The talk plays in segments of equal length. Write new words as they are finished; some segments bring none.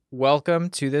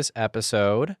Welcome to this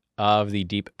episode of the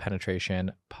Deep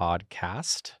Penetration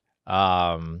Podcast.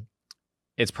 We're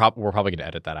probably going to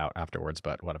edit that out afterwards,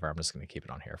 but whatever. I'm just going to keep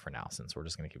it on here for now since we're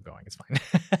just going to keep going. It's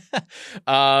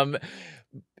fine.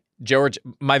 George,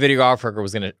 my videographer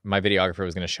was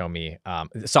going to show me.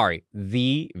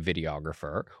 The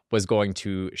videographer was going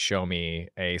to show me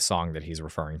a song that he's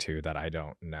referring to that I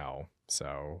don't know.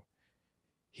 So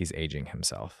he's aging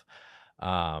himself.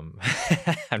 I'm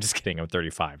just kidding. I'm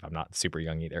 35. I'm not super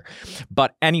young either.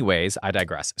 But anyways, I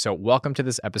digress. So welcome to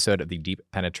this episode of the Deep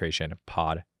Penetration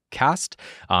Podcast.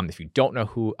 If you don't know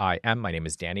who I am, my name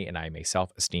is Danny and I am a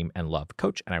self-esteem and love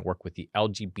coach, and I work with the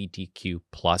LGBTQ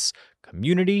plus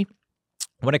community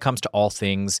when it comes to all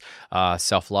things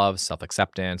self-love,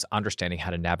 self-acceptance, understanding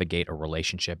how to navigate a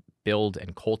relationship, build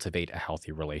and cultivate a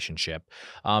healthy relationship,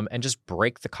 and just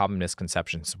break the common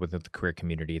misconceptions within the queer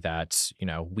community that,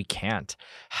 we can't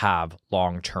have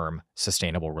long-term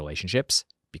sustainable relationships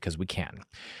because we can.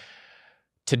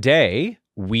 Today,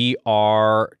 we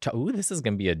are, this is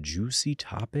going to be a juicy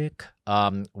topic.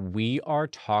 We are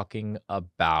talking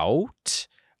about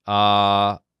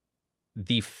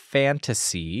the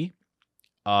fantasy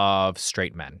of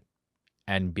straight men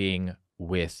and being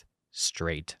with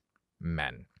straight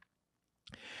men.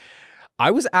 I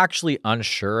was actually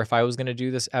unsure if I was going to do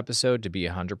this episode, to be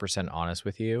 100% honest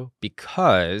with you,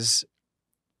 because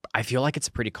I feel like it's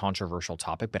a pretty controversial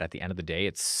topic, but at the end of the day,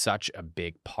 it's such a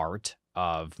big part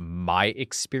of my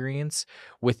experience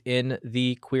within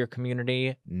the queer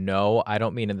community. No, I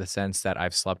don't mean in the sense that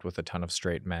I've slept with a ton of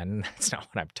straight men. That's not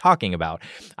what I'm talking about.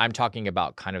 I'm talking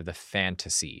about kind of the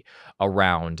fantasy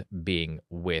around being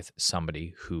with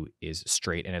somebody who is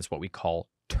straight, and it's what we call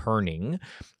turning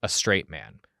a straight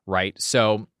man, right?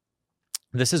 So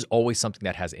this is always something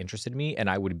that has interested me, and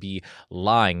I would be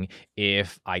lying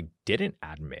if I didn't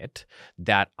admit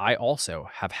that I also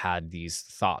have had these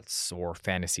thoughts or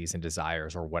fantasies and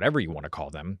desires or whatever you want to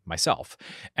call them myself.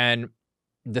 And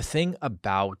the thing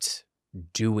about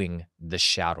doing the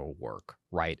shadow work,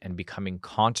 right, and becoming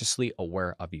consciously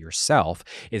aware of yourself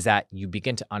is that you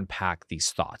begin to unpack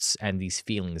these thoughts and these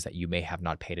feelings that you may have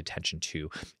not paid attention to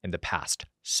in the past.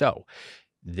 So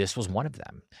this was one of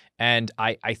them. And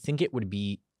I think it would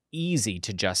be easy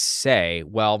to just say,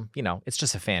 well, it's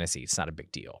just a fantasy. It's not a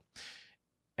big deal.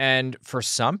 And for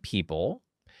some people,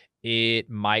 it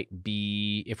might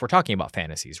be, if we're talking about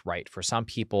fantasies, right? For some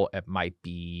people, it might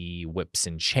be whips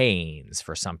and chains.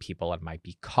 For some people, it might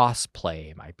be cosplay.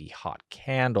 It might be hot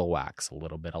candle wax, a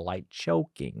little bit of light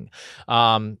choking.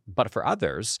 But for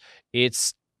others,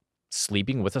 it's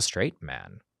sleeping with a straight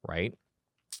man, right?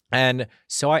 And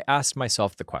so I asked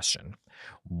myself the question,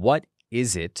 what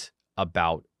is it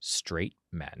about straight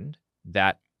men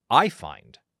that I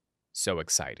find so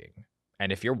exciting?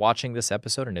 And if you're watching this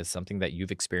episode and it's something that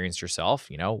you've experienced yourself,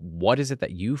 what is it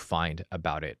that you find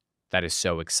about it that is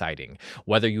so exciting?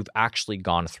 Whether you've actually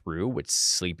gone through with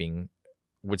sleeping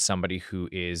with somebody who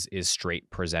is straight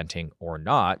presenting or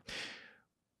not,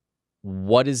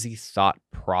 what is the thought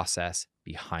process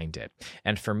behind it?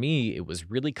 And for me, it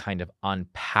was really kind of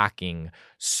unpacking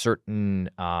certain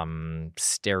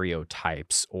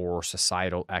stereotypes or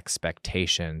societal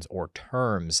expectations or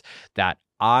terms that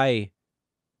I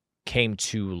came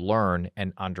to learn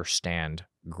and understand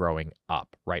growing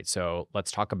up, right? So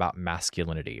let's talk about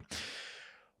masculinity.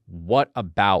 What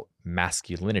about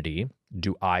masculinity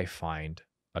do I find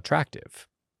attractive?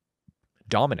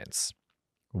 Dominance.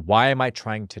 Why am I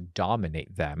trying to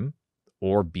dominate them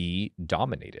or be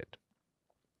dominated?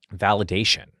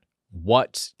 Validation.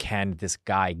 What can this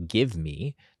guy give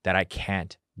me that I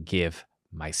can't give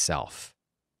myself?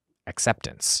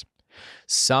 Acceptance.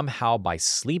 Somehow by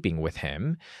sleeping with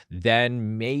him,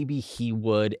 then maybe he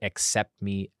would accept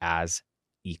me as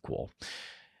equal.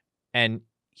 And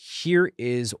here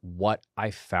is what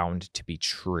I found to be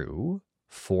true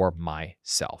for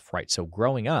myself, right? So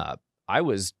growing up, I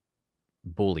was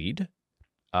bullied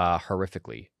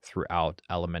horrifically throughout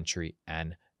elementary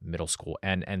and middle school.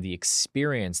 And the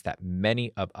experience that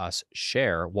many of us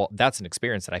share, well, that's an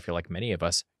experience that I feel like many of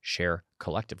us share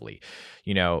collectively.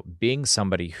 Being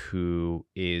somebody who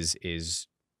is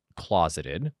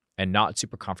closeted and not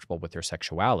super comfortable with their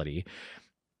sexuality,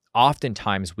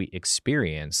 oftentimes we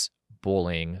experience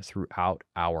bullying throughout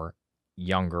our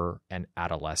younger and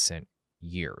adolescent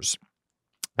years.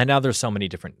 And now there's so many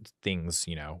different things,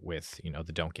 with,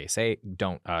 the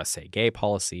don't say gay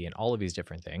policy and all of these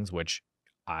different things, which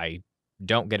I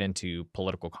don't get into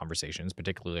political conversations,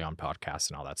 particularly on podcasts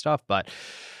and all that stuff. But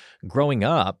growing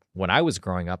up, when I was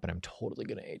growing up, and I'm totally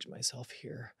going to age myself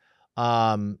here,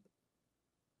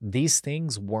 these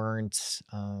things weren't,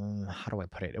 how do I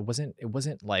put it? It wasn't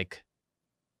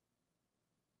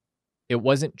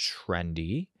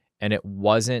trendy, and it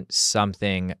wasn't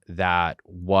something that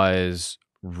was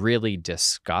really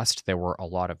discussed. There were a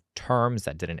lot of terms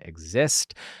that didn't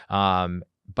exist.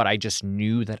 But I just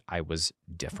knew that I was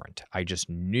different. I just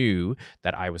knew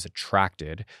that I was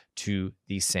attracted to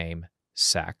the same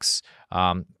sex,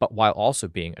 but while also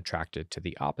being attracted to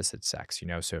the opposite sex.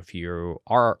 So if you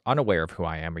are unaware of who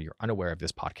I am or you're unaware of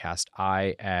this podcast,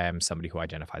 I am somebody who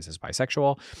identifies as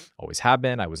bisexual, always have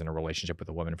been. I was in a relationship with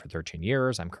a woman for 13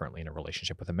 years. I'm currently in a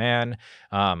relationship with a man.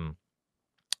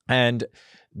 And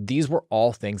these were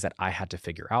all things that I had to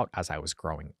figure out as I was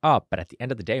growing up. But at the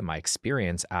end of the day, my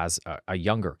experience as a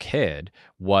younger kid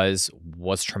was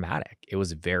traumatic. It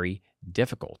was very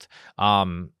difficult.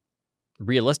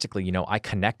 Realistically, I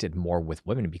connected more with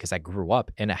women because I grew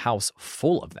up in a house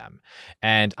full of them.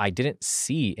 And I didn't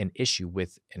see an issue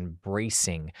with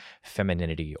embracing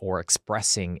femininity or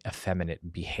expressing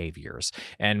effeminate behaviors.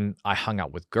 And I hung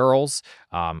out with girls.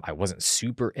 I wasn't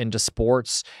super into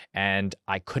sports, and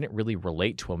I couldn't really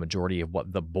relate to a majority of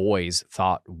what the boys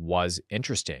thought was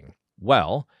interesting.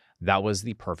 Well, that was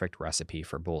the perfect recipe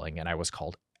for bullying. And I was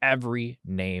called every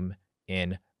name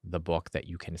in the book that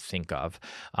you can think of.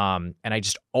 And I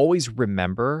just always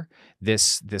remember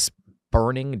this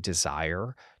burning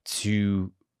desire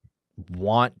to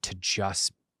want to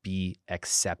just be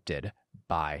accepted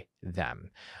by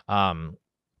them.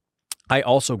 I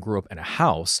also grew up in a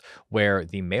house where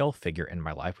the male figure in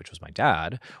my life, which was my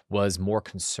dad, was more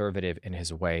conservative in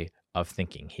his way of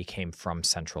thinking. He came from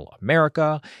Central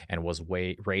America and was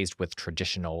raised with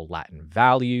traditional Latin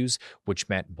values, which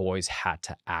meant boys had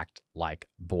to act like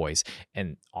boys.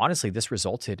 And honestly, this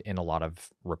resulted in a lot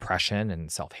of repression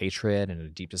and self-hatred and a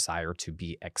deep desire to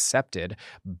be accepted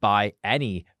by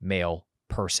any male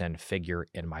person figure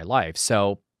in my life.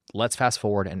 So let's fast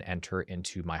forward and enter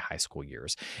into my high school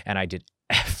years. And I did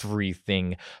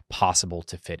everything possible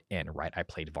to fit in, right? I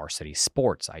played varsity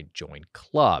sports. I joined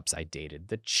clubs. I dated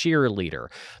the cheerleader.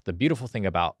 The beautiful thing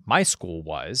about my school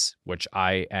was, which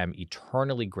I am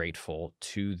eternally grateful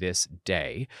to this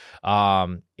day,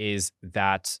 is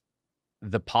that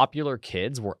the popular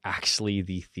kids were actually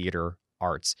the theater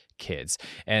arts kids.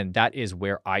 And that is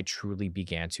where I truly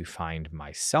began to find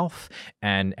myself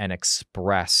and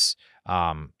express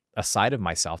a side of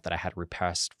myself that I had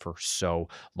repressed for so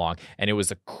long. And it was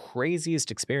the craziest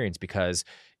experience because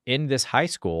in this high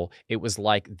school, it was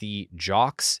like the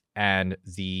jocks and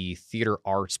the theater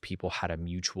arts people had a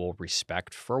mutual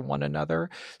respect for one another.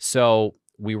 So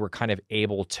we were kind of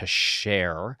able to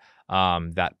share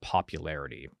that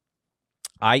popularity.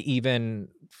 I even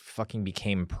fucking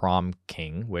became prom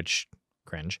king, which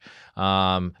cringe.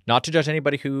 Not to judge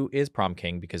anybody who is prom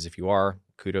king, because if you are,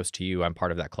 kudos to you. I'm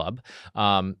part of that club.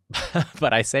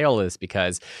 But I say all this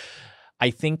because I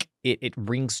think it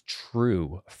rings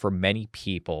true for many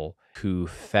people who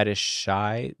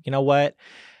fetishize. You know what?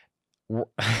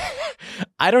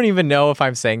 I don't even know if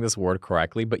I'm saying this word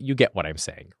correctly, but you get what I'm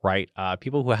saying, right?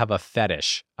 People who have a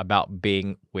fetish about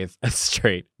being with a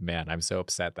straight man. I'm so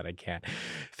upset that I can't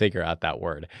figure out that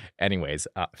word. Anyways,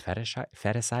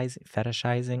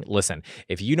 fetishizing. Listen,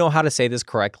 if you know how to say this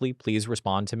correctly, please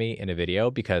respond to me in a video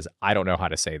because I don't know how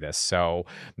to say this. So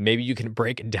maybe you can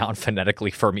break it down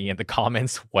phonetically for me in the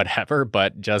comments, whatever.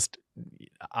 But just,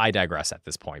 I digress at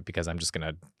this point because I'm just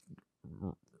gonna.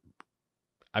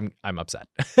 I'm upset.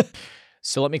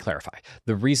 So let me clarify.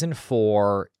 The reason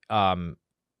for the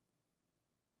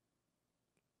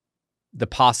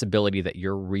possibility that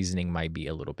your reasoning might be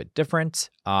a little bit different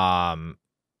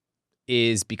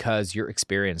is because your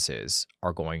experiences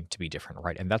are going to be different,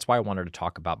 right? And that's why I wanted to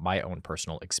talk about my own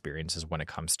personal experiences when it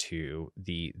comes to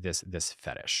this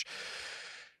fetish.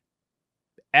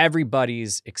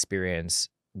 Everybody's experience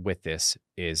with this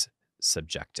is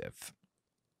subjective.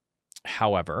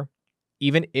 However,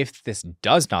 even if this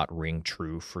does not ring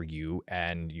true for you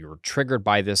and you're triggered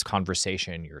by this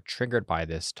conversation, you're triggered by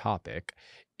this topic,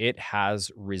 it has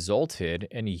resulted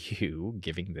in you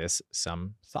giving this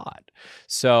some thought.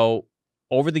 So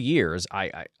over the years,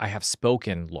 I have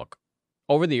spoken,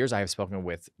 over the years, I have spoken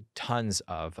with tons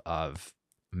of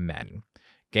men,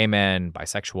 gay men,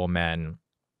 bisexual men,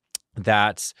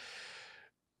 that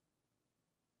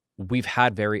we've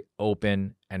had very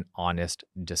open and honest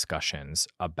discussions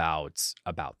about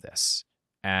this.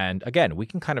 And again, we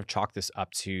can kind of chalk this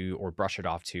up to or brush it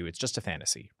off to it's just a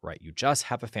fantasy, right? You just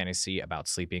have a fantasy about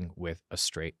sleeping with a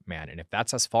straight man. And if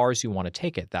that's as far as you want to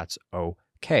take it, that's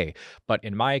okay. But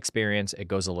in my experience, it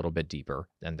goes a little bit deeper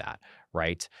than that,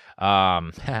 right? No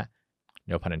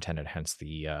pun intended, hence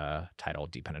the title,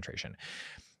 Deep Penetration.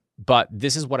 But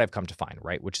this is what I've come to find,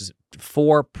 right? Which is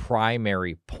 4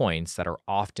 primary points that are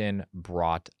often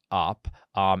brought up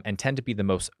and tend to be the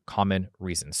most common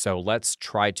reasons. So let's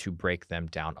try to break them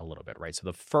down a little bit, right? So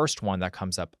the first one that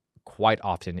comes up quite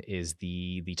often is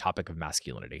the topic of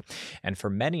masculinity. And for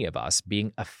many of us,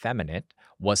 being effeminate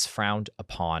was frowned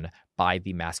upon by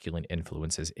the masculine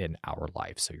influences in our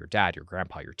life. So your dad, your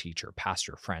grandpa, your teacher,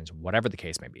 pastor, friends, whatever the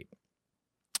case may be.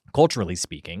 Culturally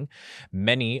speaking,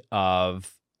 many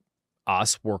of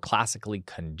us were classically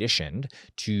conditioned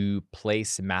to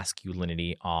place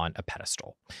masculinity on a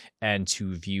pedestal and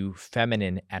to view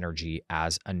feminine energy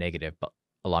as a negative. But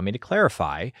allow me to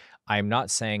clarify, I'm not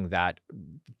saying that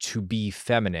to be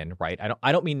feminine, right?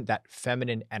 I don't mean that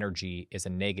feminine energy is a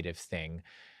negative thing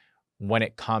when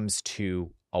it comes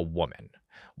to a woman.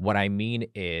 What I mean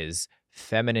is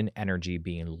feminine energy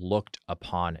being looked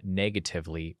upon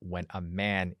negatively when a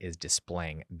man is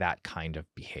displaying that kind of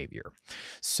behavior.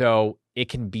 So it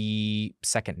can be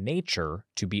second nature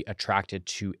to be attracted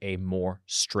to a more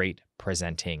straight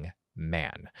presenting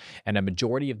man. And a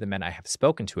majority of the men I have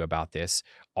spoken to about this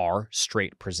are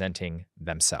straight presenting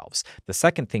themselves. The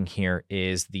second thing here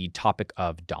is the topic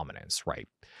of dominance, right?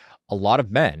 A lot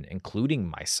of men, including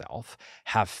myself,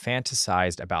 have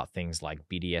fantasized about things like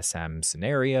BDSM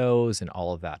scenarios and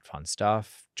all of that fun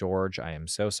stuff. George, I am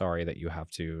so sorry that you have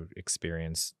to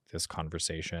experience this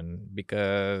conversation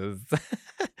because,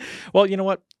 well, you know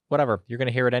what? Whatever. You're going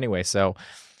to hear it anyway. So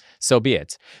be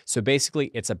it. So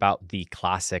basically, it's about the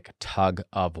classic tug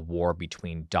of war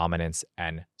between dominance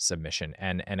and submission.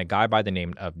 And a guy by the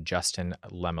name of Justin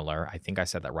Lemiller, I think I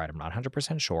said that right, I'm not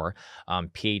 100% sure,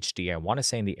 PhD, I want to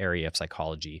say in the area of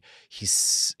psychology, he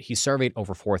surveyed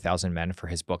over 4,000 men for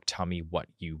his book, Tell Me What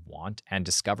You Want, and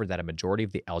discovered that a majority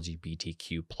of the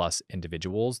LGBTQ plus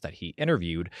individuals that he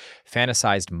interviewed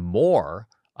fantasized more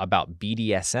about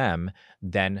BDSM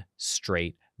than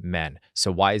straight men.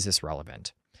 So why is this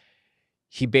relevant?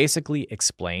 He basically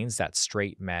explains that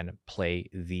straight men play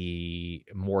the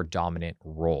more dominant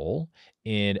role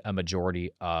in a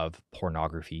majority of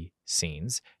pornography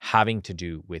scenes having to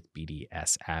do with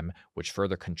BDSM, which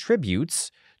further contributes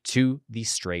to the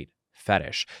straight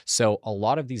fetish. So a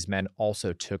lot of these men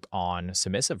also took on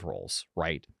submissive roles,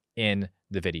 right, in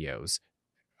the videos.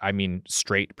 I mean,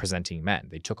 straight presenting men.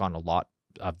 They took on a lot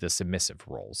of the submissive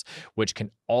roles, which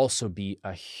can also be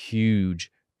a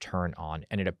huge turn on,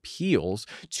 and it appeals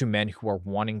to men who are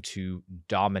wanting to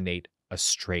dominate a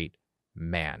straight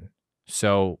man.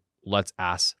 So let's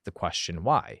ask the question,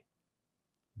 why?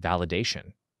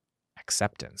 Validation,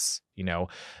 acceptance.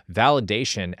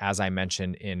 Validation, as I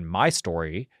mentioned in my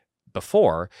story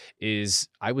before, is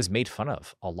I was made fun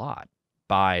of a lot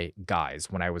by guys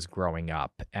when I was growing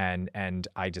up. And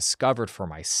I discovered for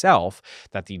myself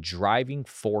that the driving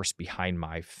force behind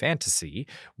my fantasy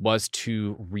was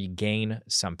to regain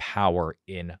some power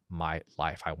in my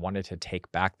life. I wanted to take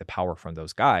back the power from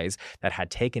those guys that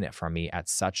had taken it from me at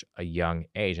such a young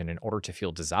age. And in order to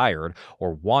feel desired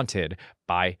or wanted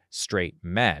by straight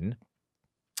men,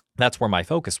 that's where my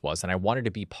focus was. And I wanted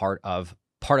to be part of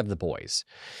the boys.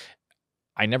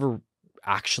 I never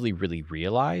actually really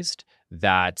realized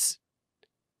that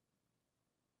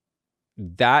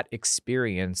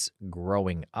experience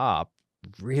growing up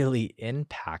really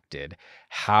impacted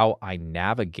how I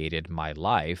navigated my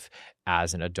life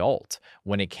as an adult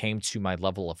when it came to my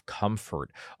level of comfort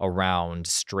around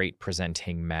straight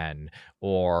presenting men,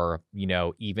 or,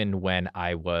 even when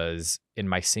I was in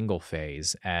my single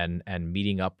phase and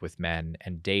meeting up with men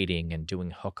and dating and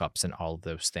doing hookups and all of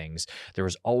those things, there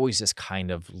was always this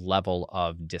kind of level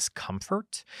of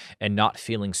discomfort and not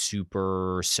feeling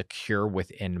super secure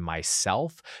within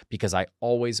myself, because I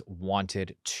always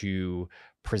wanted to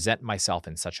present myself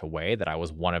in such a way that I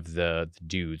was one of the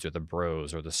dudes or the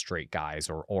bros or the straight guys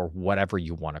or whatever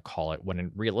you want to call it,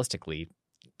 when realistically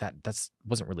that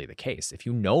wasn't really the case. If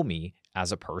you know me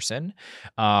as a person,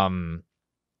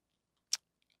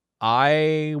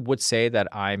 I would say that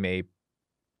I'm a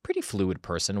pretty fluid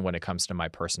person when it comes to my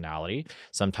personality.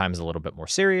 Sometimes a little bit more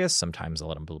serious, sometimes a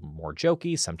little bit more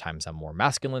jokey, sometimes I'm more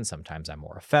masculine, sometimes I'm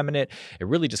more effeminate. It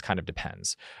really just kind of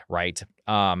depends, right?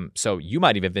 So you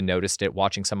might have even noticed it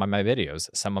watching some of my videos.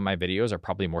 Some of my videos are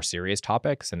probably more serious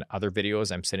topics, and other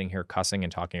videos I'm sitting here cussing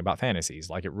and talking about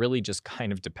fantasies. Like, it really just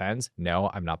kind of depends.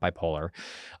 No, I'm not bipolar.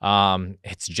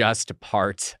 It's just a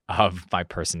part of my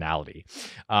personality.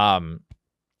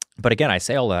 But again, I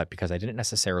say all that because I didn't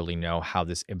necessarily know how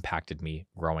this impacted me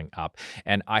growing up.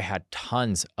 And I had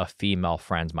tons of female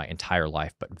friends my entire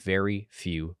life, but very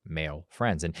few male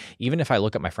friends. And even if I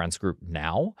look at my friends group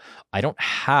now, I don't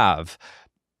have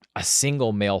a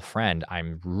single male friend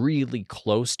I'm really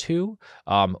close to,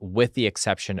 with the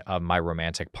exception of my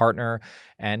romantic partner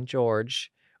and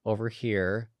George over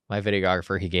here, my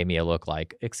videographer. He gave me a look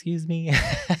like, "Excuse me."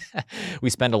 We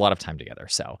spend a lot of time together.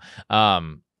 So,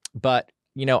 but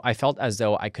I felt as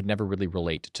though I could never really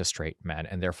relate to straight men,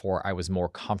 and therefore I was more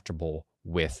comfortable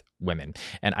with women.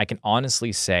 And I can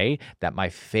honestly say that my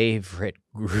favorite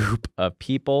group of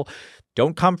people,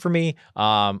 don't come for me,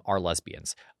 are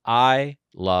lesbians. I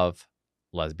love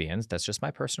lesbians. That's just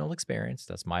my personal experience.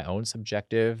 That's my own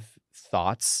subjective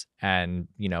thoughts and,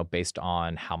 based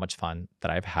on how much fun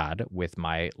that I've had with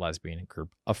my lesbian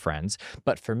group of friends.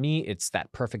 But for me, it's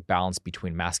that perfect balance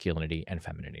between masculinity and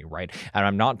femininity, right? And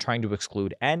I'm not trying to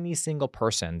exclude any single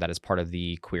person that is part of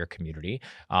the queer community.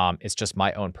 It's just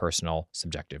my own personal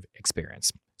subjective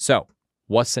experience. So,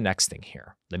 what's the next thing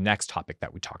here? The next topic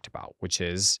that we talked about, which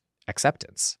is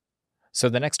acceptance. So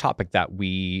the next topic that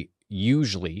we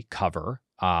usually cover,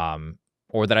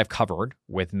 or that I've covered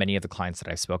with many of the clients that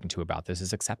I've spoken to about this,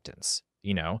 is acceptance.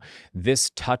 This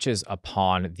touches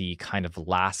upon the kind of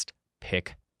last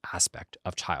pick aspect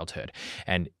of childhood.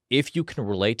 And if you can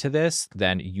relate to this,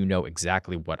 then you know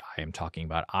exactly what I am talking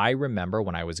about. I remember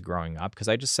when I was growing up, because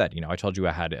I just said, I told you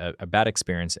I had a bad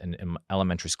experience in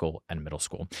elementary school and middle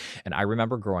school. And I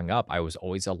remember growing up, I was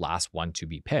always the last one to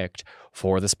be picked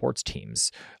for the sports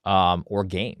teams, or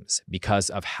games,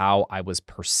 because of how I was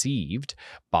perceived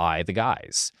by the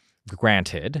guys.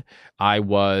 Granted,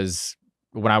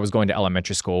 when I was going to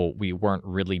elementary school, we weren't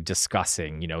really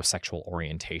discussing, sexual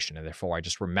orientation. And therefore, I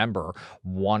just remember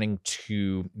wanting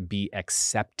to be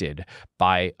accepted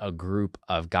by a group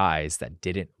of guys that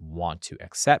didn't want to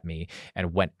accept me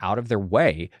and went out of their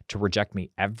way to reject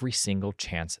me every single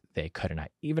chance they could. And I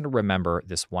even remember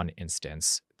this one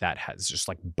instance that has just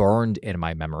like burned in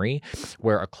my memory,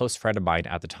 where a close friend of mine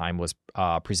at the time was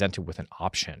presented with an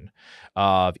option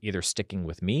of either sticking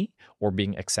with me or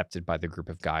being accepted by the group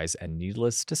of guys. And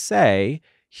needless to say,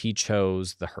 he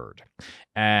chose the herd.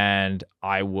 And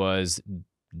I was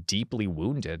deeply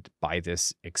wounded by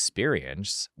this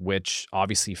experience, which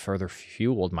obviously further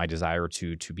fueled my desire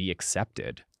to be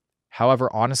accepted. However,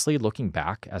 honestly, looking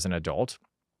back as an adult,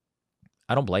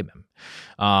 I don't blame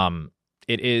him.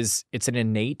 It's an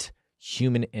innate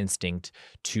human instinct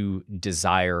to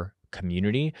desire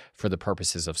community for the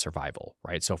purposes of survival,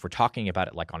 right? So if we're talking about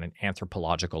it like on an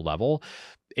anthropological level,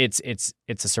 it's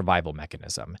a survival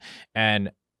mechanism.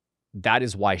 And that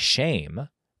is why shame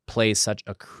plays such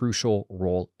a crucial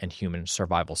role in human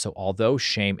survival. So although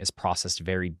shame is processed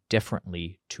very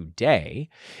differently today,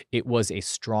 it was a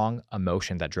strong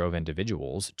emotion that drove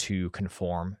individuals to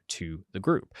conform to the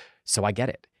group. So I get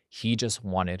it. He just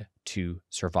wanted to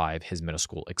survive his middle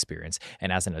school experience.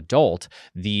 And as an adult,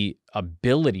 the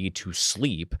ability to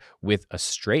sleep with a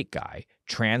straight guy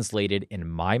translated in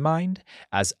my mind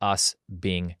as us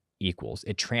being equals.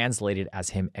 It translated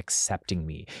as him accepting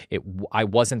me. I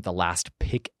wasn't the last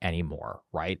pick anymore,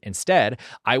 right? Instead,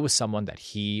 I was someone that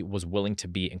he was willing to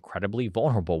be incredibly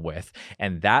vulnerable with.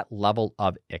 And that level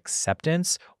of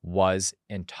acceptance was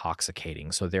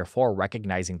intoxicating. So therefore,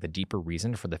 recognizing the deeper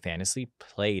reason for the fantasy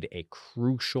played a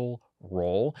crucial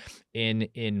role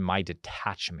in my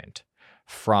detachment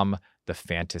from the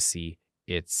fantasy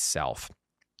itself.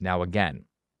 Now, again,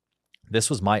 this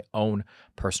was my own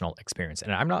personal experience.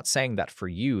 And I'm not saying that for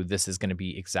you, this is going to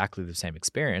be exactly the same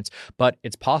experience, but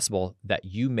it's possible that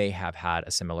you may have had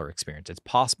a similar experience. It's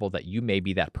possible that you may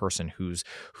be that person who's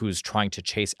trying to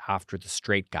chase after the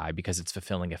straight guy because it's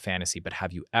fulfilling a fantasy. But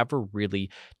have you ever really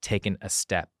taken a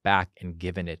step back and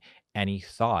given it any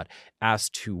thought as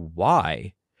to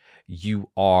why you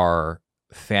are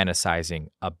fantasizing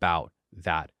about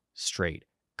that straight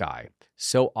guy?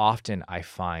 So often I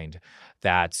find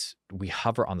that we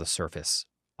hover on the surface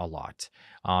a lot,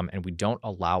 and we don't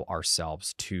allow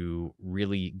ourselves to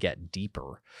really get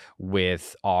deeper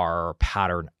with our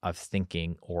pattern of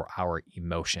thinking or our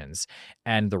emotions.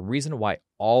 And the reason why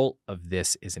all of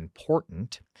this is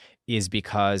important is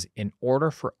because in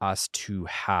order for us to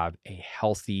have a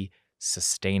healthy,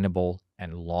 sustainable,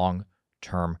 and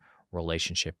long-term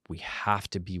relationship, we have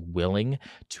to be willing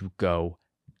to go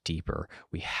deeper.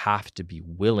 We have to be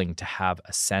willing to have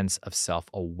a sense of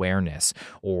self-awareness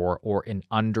or an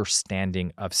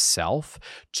understanding of self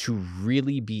to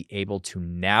really be able to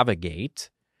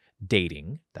navigate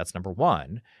dating. That's number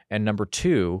one. And number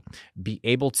two, be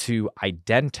able to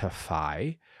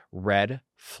identify red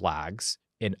flags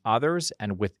in others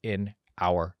and within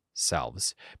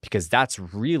ourselves, because that's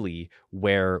really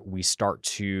where we start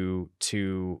to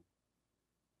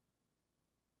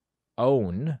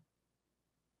own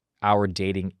our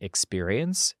dating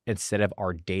experience instead of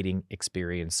our dating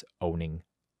experience owning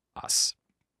us.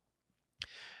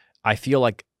 I feel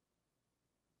like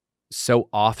so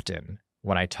often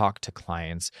when I talk to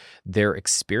clients, their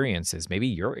experiences, maybe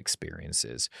your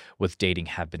experiences with dating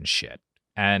have been shit.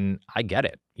 And I get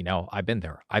it. I've been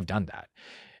there. I've done that.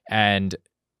 And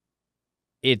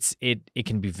it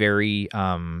can be very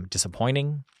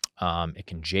disappointing. It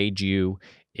can jade you.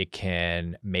 It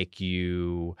can make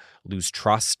you lose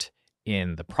trust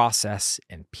in the process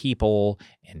and people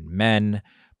and men.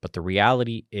 But the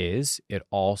reality is, it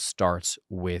all starts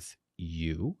with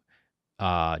you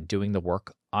doing the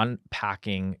work,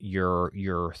 unpacking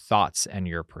your thoughts and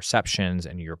your perceptions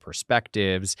and your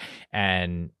perspectives,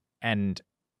 and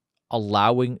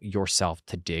allowing yourself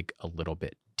to dig a little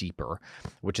bit deeper,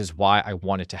 which is why I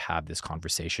wanted to have this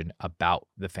conversation about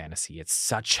the fantasy. It's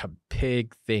such a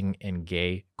big thing in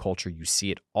gay culture. You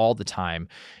see it all the time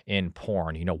in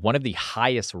porn. One of the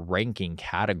highest ranking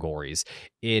categories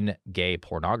in gay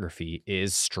pornography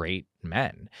is straight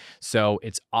men. So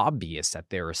it's obvious that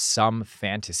there is some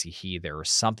fantasy here. There is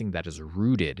something that is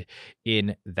rooted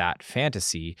in that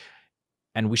fantasy.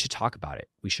 And we should talk about it.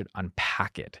 We should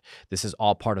unpack it. This is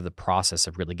all part of the process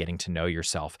of really getting to know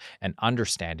yourself and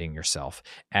understanding yourself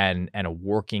and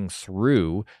working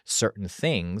through certain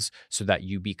things so that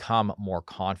you become more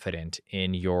confident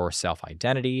in your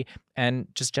self-identity and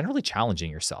just generally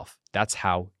challenging yourself. That's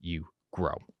how you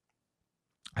grow.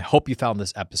 I hope you found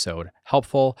this episode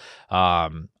helpful. I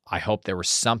hope there was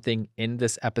something in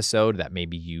this episode that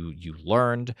maybe you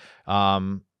learned,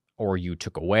 or you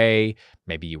took away.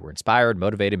 Maybe you were inspired,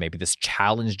 motivated. Maybe this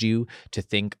challenged you to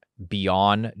think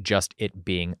beyond just it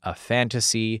being a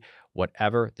fantasy.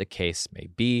 Whatever the case may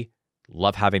be,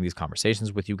 love having these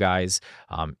conversations with you guys.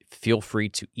 Feel free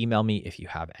to email me if you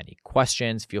have any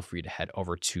questions. Feel free to head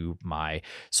over to my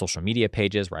social media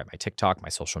pages, right? My TikTok, my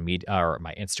social media, or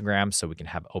my Instagram, so we can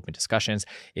have open discussions.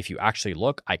 If you actually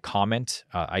look, I comment.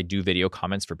 I do video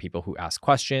comments for people who ask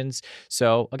questions.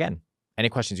 So again, any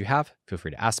questions you have, feel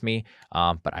free to ask me.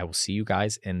 But I will see you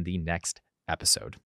guys in the next episode.